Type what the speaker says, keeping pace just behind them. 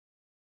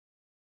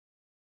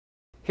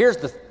Here's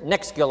the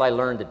next skill I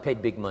learned that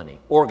paid big money,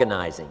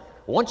 organizing.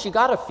 Once you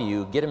got a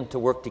few, get them to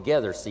work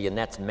together, see, and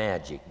that's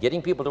magic.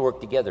 Getting people to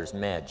work together is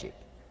magic.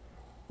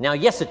 Now,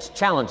 yes, it's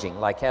challenging,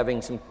 like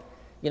having some,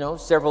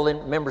 several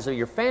members of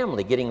your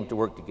family, getting them to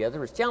work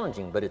together is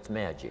challenging, but it's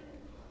magic.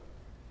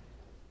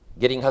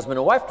 Getting husband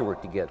and wife to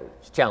work together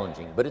is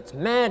challenging, but it's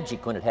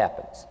magic when it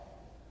happens.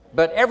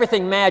 But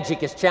everything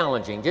magic is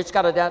challenging. Just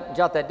got to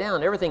jot that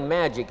down. Everything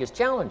magic is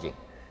challenging.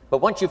 But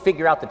once you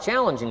figure out the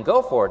challenge and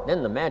go for it,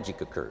 then the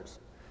magic occurs.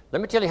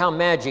 Let me tell you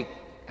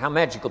how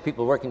magical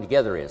people working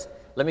together is.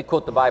 Let me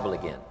quote the Bible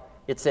again.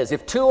 It says,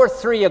 if 2 or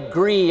 3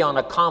 agree on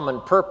a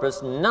common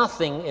purpose,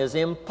 nothing is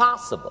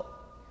impossible.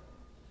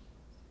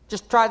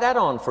 Just try that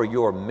on for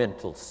your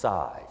mental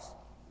size.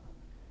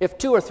 If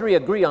 2 or 3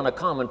 agree on a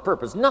common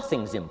purpose,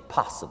 nothing's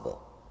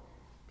impossible.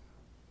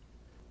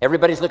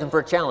 Everybody's looking for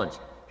a challenge.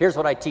 Here's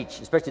what I teach,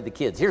 especially the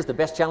kids. Here's the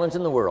best challenge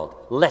in the world.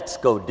 Let's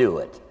go do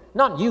it.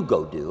 Not you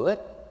go do it.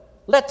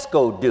 Let's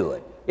go do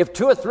it. If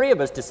 2 or 3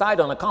 of us decide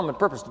on a common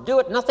purpose to do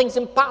it, nothing's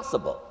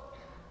impossible.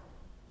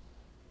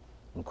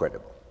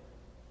 Incredible.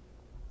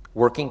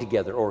 Working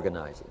together,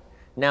 organizing.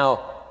 Now,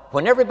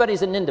 when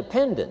everybody's an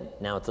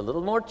independent, now it's a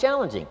little more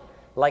challenging.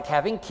 Like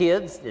having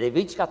kids, they've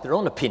each got their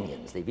own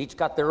opinions. They've each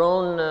got their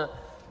own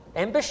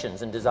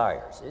ambitions and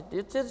desires.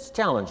 It's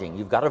challenging.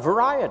 You've got a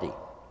variety.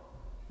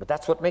 But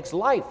that's what makes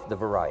life, the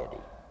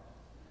variety.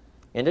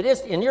 And it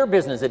is, in your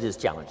business, it is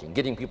challenging,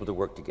 getting people to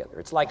work together.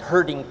 It's like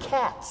herding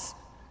cats.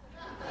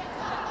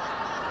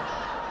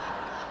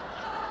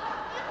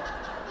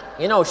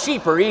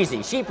 Sheep are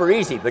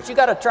easy, but you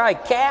got to try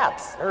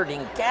cats,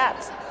 herding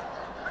cats.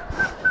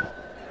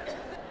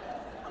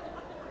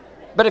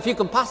 But if you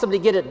can possibly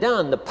get it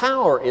done, the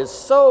power is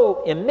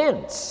so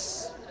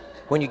immense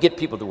when you get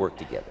people to work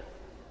together.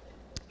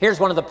 Here's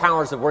one of the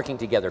powers of working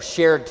together,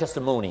 shared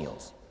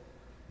testimonials.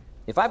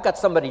 If I've got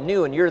somebody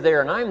new and you're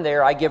there and I'm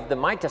there, I give them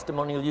my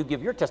testimonial, you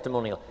give your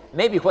testimonial.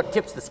 Maybe what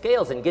tips the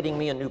scales in getting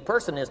me a new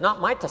person is not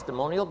my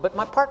testimonial, but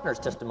my partner's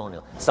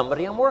testimonial,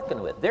 somebody I'm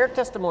working with. Their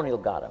testimonial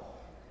got them.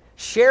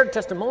 Shared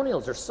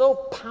testimonials are so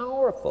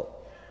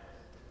powerful.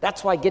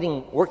 That's why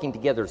working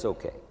together is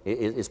okay,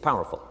 is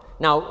powerful.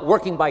 Now,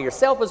 working by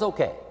yourself is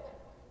okay.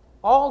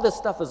 All this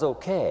stuff is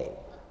okay.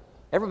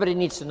 Everybody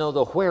needs to know,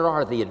 though, where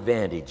are the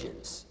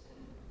advantages?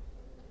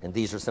 And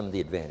these are some of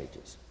the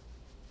advantages.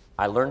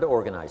 I learned to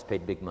organize,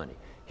 paid big money.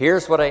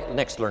 Here's what I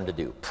next learned to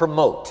do,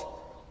 promote.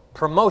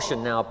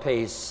 Promotion now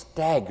pays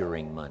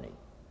staggering money.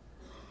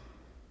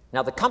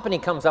 Now, the company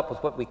comes up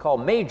with what we call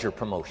major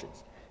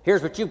promotions.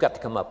 Here's what you've got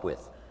to come up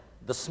with,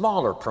 the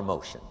smaller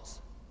promotions.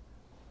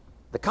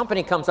 The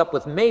company comes up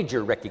with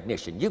major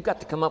recognition. You've got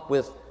to come up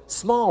with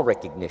small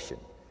recognition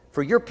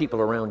for your people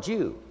around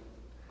you.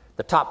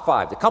 The top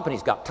 5, the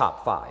company's got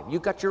top 5.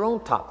 You've got your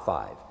own top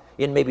 5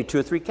 in maybe 2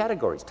 or 3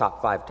 categories,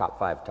 top 5, top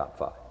 5, top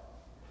 5.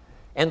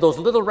 And those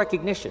little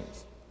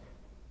recognitions,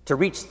 to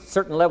reach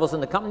certain levels in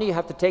the company, you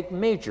have to take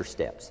major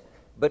steps.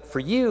 But for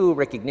you,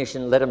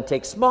 recognition, let them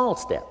take small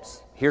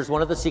steps. Here's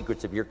one of the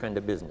secrets of your kind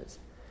of business.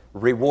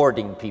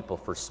 Rewarding people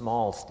for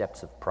small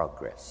steps of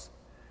progress.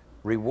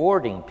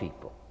 Rewarding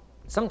people.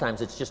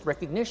 Sometimes it's just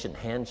recognition,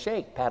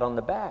 handshake, pat on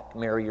the back.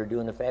 Mary, you're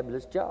doing a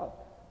fabulous job.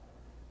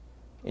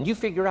 And you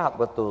figure out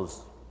what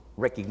those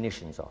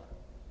recognitions are.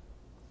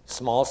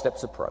 Small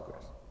steps of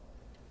progress.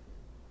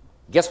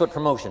 Guess what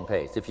promotion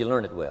pays if you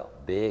learn it well?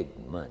 Big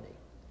money.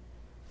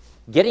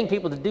 Getting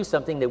people to do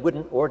something they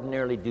wouldn't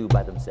ordinarily do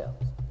by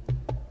themselves.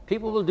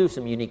 People will do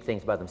some unique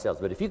things by themselves,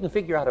 but if you can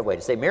figure out a way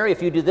to say, Mary,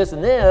 if you do this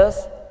and this,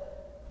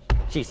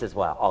 she says,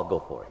 well, I'll go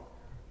for it.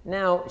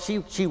 Now,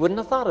 she wouldn't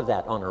have thought of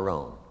that on her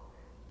own.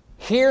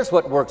 Here's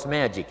what works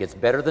magic. It's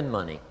better than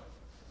money.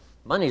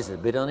 Money's a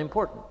bit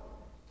unimportant.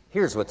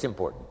 Here's what's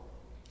important.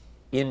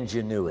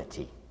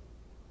 Ingenuity.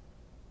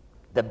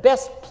 The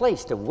best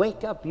place to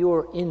wake up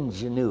your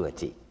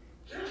ingenuity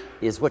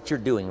is what you're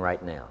doing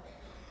right now.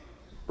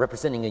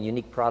 Representing a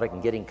unique product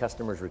and getting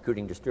customers,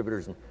 recruiting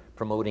distributors, and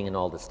promoting and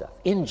all this stuff.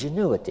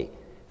 Ingenuity.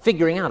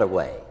 Figuring out a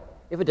way.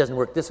 If it doesn't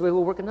work this way,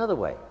 we'll work another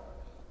way.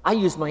 I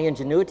used my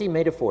ingenuity,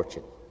 made a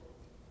fortune.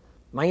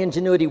 My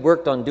ingenuity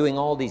worked on doing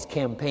all these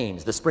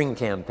campaigns, the spring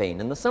campaign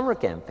and the summer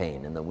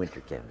campaign and the winter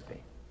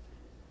campaign.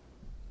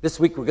 This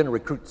week we're going to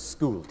recruit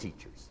school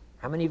teachers.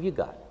 How many of you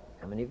got?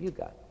 How many of you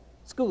got?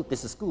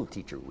 This is school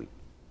teacher week,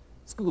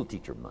 school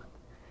teacher month.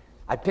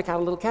 I'd pick out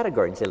a little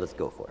category and say, let's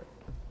go for it.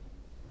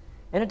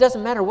 And it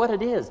doesn't matter what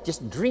it is,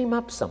 just dream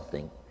up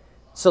something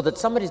so that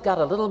somebody's got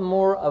a little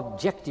more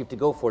objective to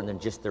go for than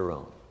just their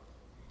own.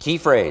 Key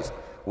phrase,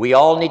 we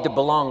all need to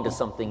belong to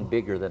something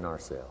bigger than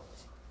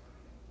ourselves.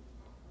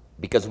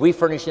 Because we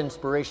furnish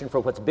inspiration for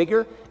what's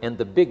bigger, and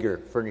the bigger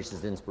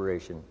furnishes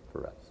inspiration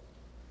for us.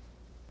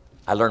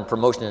 I learned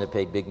promotion and it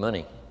paid big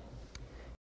money.